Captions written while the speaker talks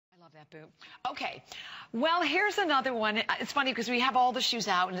Love that boot. Okay, well, here's another one. It's funny because we have all the shoes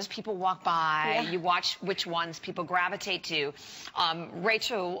out, and as people walk by, you watch which ones people gravitate to.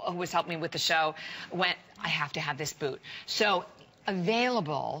 Rachel, who was helping me with the show, went, I have to have this boot. So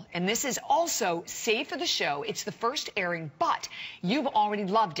available, and this is also saved for the show. It's the first airing, but you've already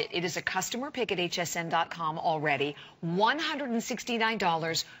loved it. It is a customer pick at hsn.com already.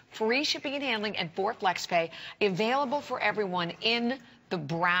 $169, free shipping and handling, and 4 flex pay. Available for everyone in the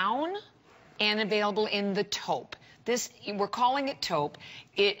brown and available in the taupe. This, we're calling it taupe.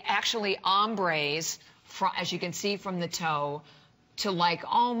 It actually ombres, as you can see from the toe, to like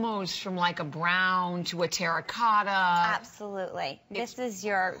almost from like a brown to a terracotta. Absolutely. This is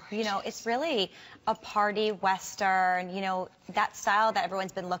your, you know, it's really a party western, you know, that style that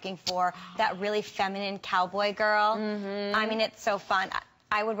everyone's been looking for, that really feminine cowboy girl. I mean, it's so fun.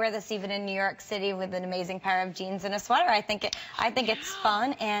 I would wear this even in New York City with an amazing pair of jeans and a sweater. I think it's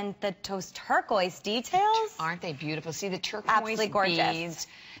fun, and those turquoise details. Aren't they beautiful? See the turquoise absolutely gorgeous beads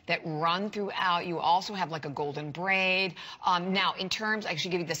that run throughout. You also have like a golden braid. Now, in terms, I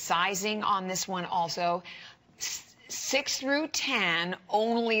should give you the sizing on this one also. 6 through 10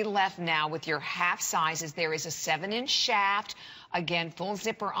 only left now with your half sizes. There is a 7-inch shaft. Again, full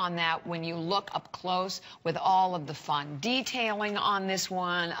zipper on that when you look up close with all of the fun detailing on this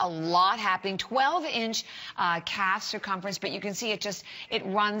one. A lot happening. 12-inch calf circumference, but you can see it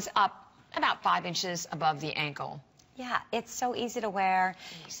runs up about 5 inches above the ankle. Yeah, it's so easy to wear.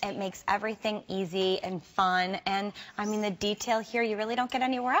 It makes everything easy and fun. And, I mean, the detail here, you really don't get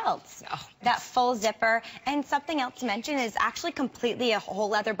anywhere else. Oh, that full zipper. And something else to mention is actually completely a whole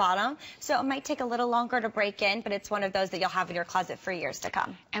leather bottom. So it might take a little longer to break in, but it's one of those that you'll have in your closet for years to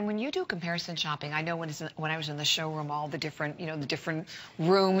come. And when you do comparison shopping, I know when I was in the showroom, all the different, you know, the different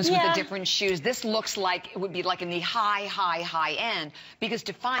rooms with the different shoes, this looks like it would be like in the high end. Because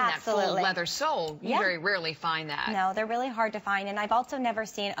to find that full leather sole, you very rarely find that. No, they're really hard to find, and I've also never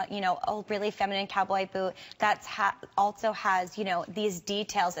seen, you know, a really feminine cowboy boot that also has, you know, these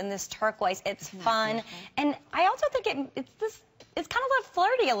details in this turquoise. It's fun, and I also think it's kind of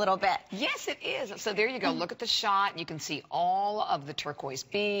flirty a little bit. Yes, it is. So there you go. Look at the shot. You can see all of the turquoise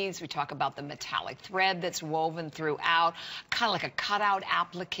beads. We talk about the metallic thread that's woven throughout, kind of like a cutout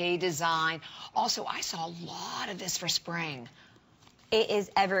applique design. Also, I saw a lot of this for spring. It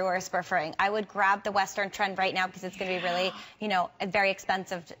is everywhere for spring. I would grab the Western trend right now because it's going to be really, you know, very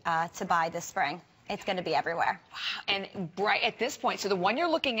expensive to buy this spring. It's going to be everywhere. Wow. And right at this point, so the one you're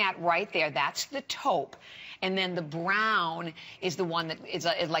looking at right there, that's the taupe. And then the brown is the one that is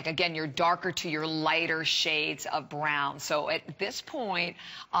like, again, your darker to your lighter shades of brown. So at this point,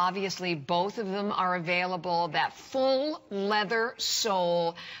 obviously, both of them are available. That full leather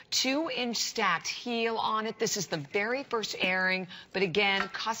sole, 2-inch stacked heel on it. This is the very first airing. But again,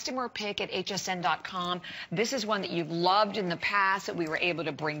 customer pick at hsn.com. This is one that you've loved in the past that we were able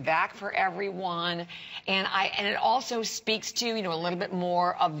to bring back for everyone. And it also speaks to, you know, a little bit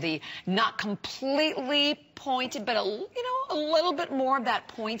more of the not completely pointed, but a little bit more of that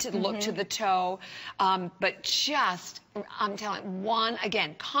pointed look to the toe. But just, I'm telling you,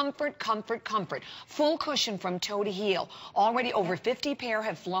 again, comfort. Full cushion from toe to heel. Already over 50 pair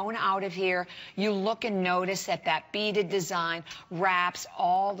have flown out of here. You look and notice that beaded design wraps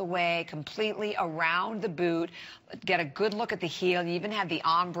all the way completely around the boot. Get a good look at the heel. You even have the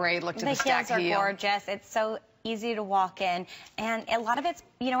ombre look to the stacked heel. The heels are gorgeous. It's so easy to walk in, and a lot of it's,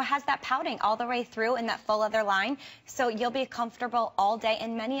 you know, it has that pouting all the way through in that full leather line, so you'll be comfortable all day.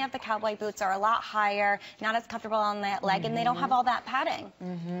 And many of the cowboy boots are a lot higher, not as comfortable on that leg, and they don't have all that padding.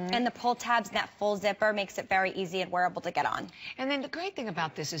 And the pull tabs and that full zipper makes it very easy and wearable to get on. And then the great thing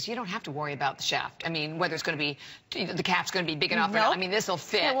about this is you don't have to worry about the shaft. I mean, whether it's going to be, the calf's going to be big enough or not. I mean, this will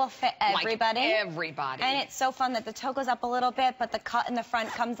fit. It will fit everybody. Like everybody. And it's so fun that the toe goes up a little bit, but the cut in the front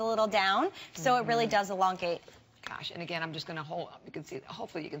comes a little down, so it really does elongate. Gosh, and again, I'm just going to hold, you can see,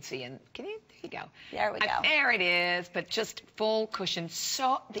 hopefully you can see, and can you, there you go. There we go. There it is, but just full cushion.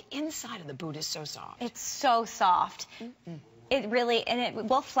 So, the inside of the boot is so soft. It's so soft. It really, and it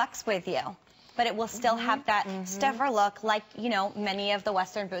will flex with you, but it will still have that stuffer look like, you know, many of the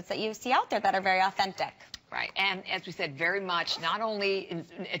Western boots that you see out there that are very authentic. Right, and as we said, very much not only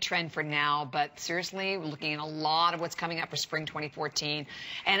a trend for now, but seriously, we're looking at a lot of what's coming up for spring 2014.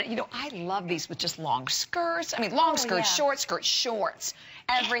 And, you know, I love these with just long skirts. I mean, long skirts, short skirts, shorts.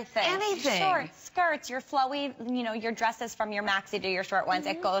 Everything. Anything. Shorts, skirts, your flowy, you know, your dresses from your maxi to your short ones.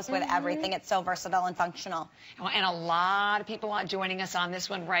 It goes with everything. It's so versatile and functional. And a lot of people are joining us on this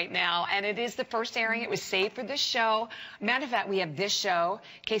one right now. And it is the first airing. It was saved for this show. Matter of fact, we have this show.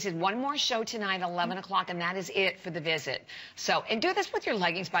 Casey, one more show tonight, 11 o'clock, and and that is it for the visit. So, and do this with your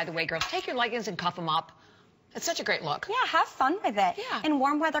leggings, by the way, girls. Take your leggings and cuff them up. It's such a great look. Yeah, have fun with it. Yeah. In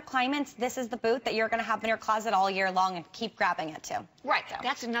warm weather climates, this is the boot that you're going to have in your closet all year long and keep grabbing it too. Right. So.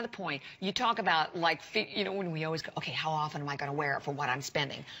 That's another point. You talk about, like, you know, when we always go, okay, how often am I going to wear it for what I'm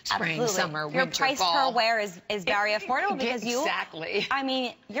spending? Spring, Absolutely. summer, your winter, price fall. per wear is very affordable because Exactly. I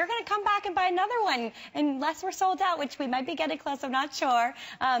mean, you're going to come back and buy another one unless we're sold out, which we might be getting close. I'm not sure.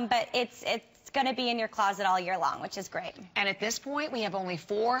 But it's going to be in your closet all year long, which is great. And at this point, we have only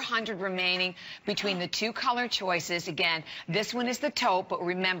 400 remaining between the two color choices. Again, this one is the taupe, but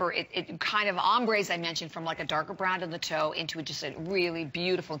remember, it kind of ombres, I mentioned, from like a darker brown to the toe into just a really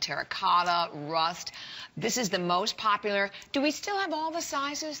beautiful terracotta, rust. This is the most popular. Do we still have all the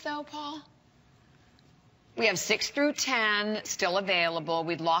sizes, though, Paul? We have 6 through 10 still available.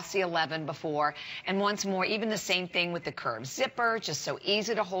 We'd lost the 11 before. And once more, even the same thing with the curved zipper, just so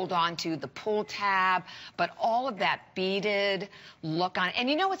easy to hold on to, the pull tab, but all of that beaded look on it. And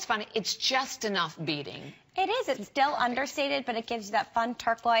you know what's funny? It's just enough beading. It is. It's still understated, but it gives you that fun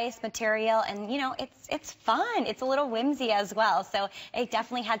turquoise material, and you know, it's fun. It's a little whimsy as well, so it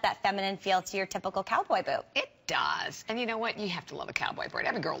definitely has that feminine feel to your typical cowboy boot. It does. And you know what? You have to love a cowboy boot.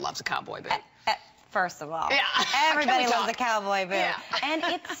 Every girl loves a cowboy boot. First of all, yeah. Everybody loves a cowboy boot. Yeah. And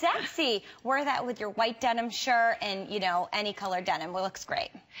it's sexy. Wear that with your white denim shirt and, you know, any color denim. It looks great.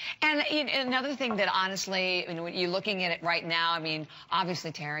 And another thing that honestly, I mean, when you're looking at it right now, I mean,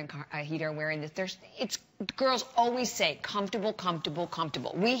 obviously Tara and Heather are wearing this. Girls always say comfortable, comfortable,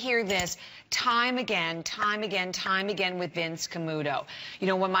 comfortable. We hear this time again with Vince Camuto. You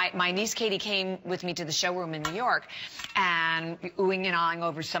know, when my niece Katie came with me to the showroom in New York and oohing and ahhing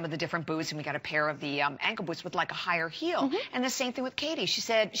over some of the different boots, and we got a pair of the ankle boots with like a higher heel. And the same thing with Katie. She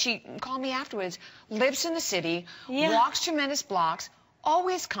said, she called me afterwards, lives in the city, walks tremendous blocks,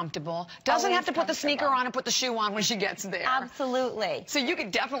 always comfortable, doesn't have to put the sneaker on and put the shoe on when she gets there. Absolutely. So you could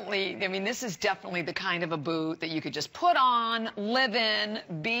definitely, I mean, this is definitely the kind of a boot that you could just put on, live in,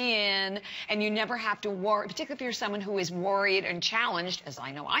 be in, and you never have to worry, particularly if you're someone who is worried and challenged, as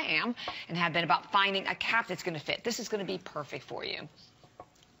I know I am, and have been, about finding a cap that's going to fit. This is going to be perfect for you.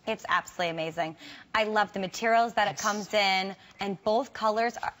 It's absolutely amazing. I love the materials that it comes in, and both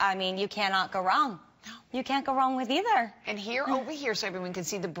colors, I mean, you cannot go wrong. You can't go wrong with either. And here, over here, so everyone can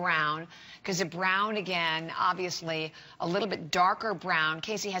see the brown, because the brown, again, obviously a little bit darker brown.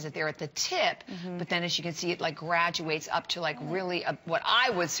 Casey has it there at the tip, but then as you can see, it like graduates up to like really what I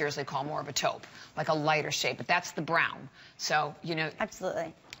would seriously call more of a taupe, like a lighter shape, but that's the brown. So, you know.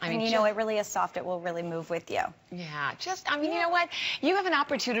 Absolutely. I mean, and you know, it really is soft. It will really move with you. Yeah, I mean, you know what? You have an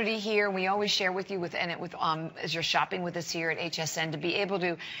opportunity here. We always share with you as you're shopping with us here at HSN to be able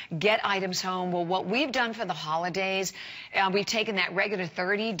to get items home. Well, what we've done for the holidays, we've taken that regular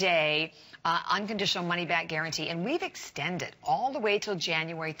 30-day unconditional money-back guarantee, and we've extended all the way till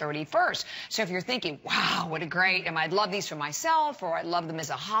January 31st. So if you're thinking, wow, what a great, I'd love these for myself, or I'd love them as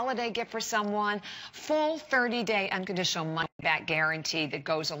a holiday gift for someone, full 30-day unconditional money-back guarantee that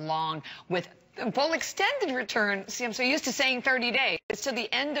goes along with full extended return. See, I'm so used to saying 30 days. It's to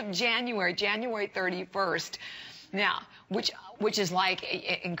the end of January, January 31st. Now, which is like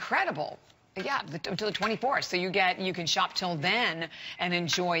incredible. Yeah, until the 24th. So you can shop till then and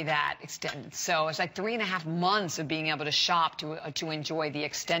enjoy that extended. So it's like 3.5 months of being able to shop to enjoy the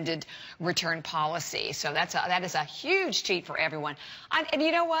extended return policy. So that is a huge treat for everyone. And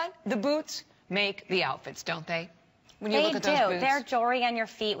you know what? The boots make the outfits, don't they? When you look at those boots. They're jewelry on your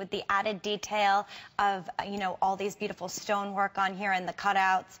feet with the added detail of, you know, all these beautiful stonework on here and the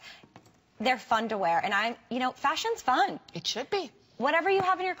cutouts. They're fun to wear. And you know, fashion's fun. It should be. Whatever you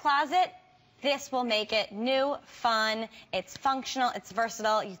have in your closet, this will make it new, fun, it's functional, it's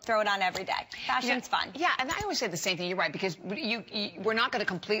versatile, you throw it on every day. Fashion's fun. Yeah, and I always say the same thing, you're right, because we're not going to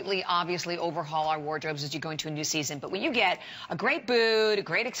completely, obviously, overhaul our wardrobes as you go into a new season, but when you get a great boot, a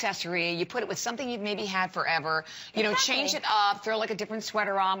great accessory, you put it with something you've maybe had forever, you know, change it up, throw like a different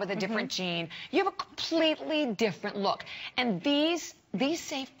sweater on with a different jean, you have a completely different look. And these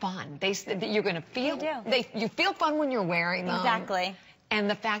say fun. You're going to feel, you feel fun when you're wearing them. Exactly. And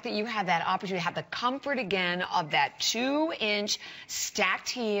the fact that you have that opportunity to have the comfort again of that 2-inch stacked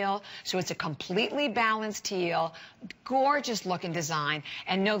heel, so it's a completely balanced heel, gorgeous look and design,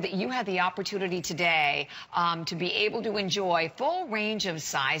 and know that you have the opportunity today to be able to enjoy full range of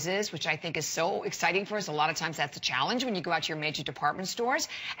sizes, which I think is so exciting for us. A lot of times that's a challenge when you go out to your major department stores.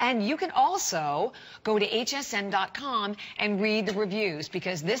 And you can also go to hsn.com and read the reviews,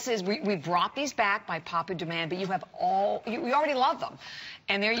 because this is, we brought these back by popular demand, but you have we already love them.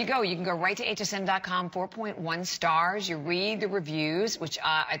 And there you go. You can go right to hsn.com, 4.1 stars. You read the reviews, which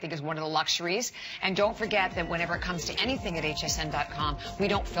I think is one of the luxuries. And don't forget that whenever it comes to anything at hsn.com, we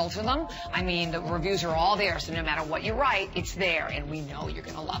don't filter them. I mean, the reviews are all there, so no matter what you write, it's there, and we know you're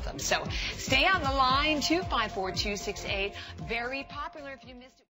going to love them. So stay on the line, 254-268. Very popular if you missed it.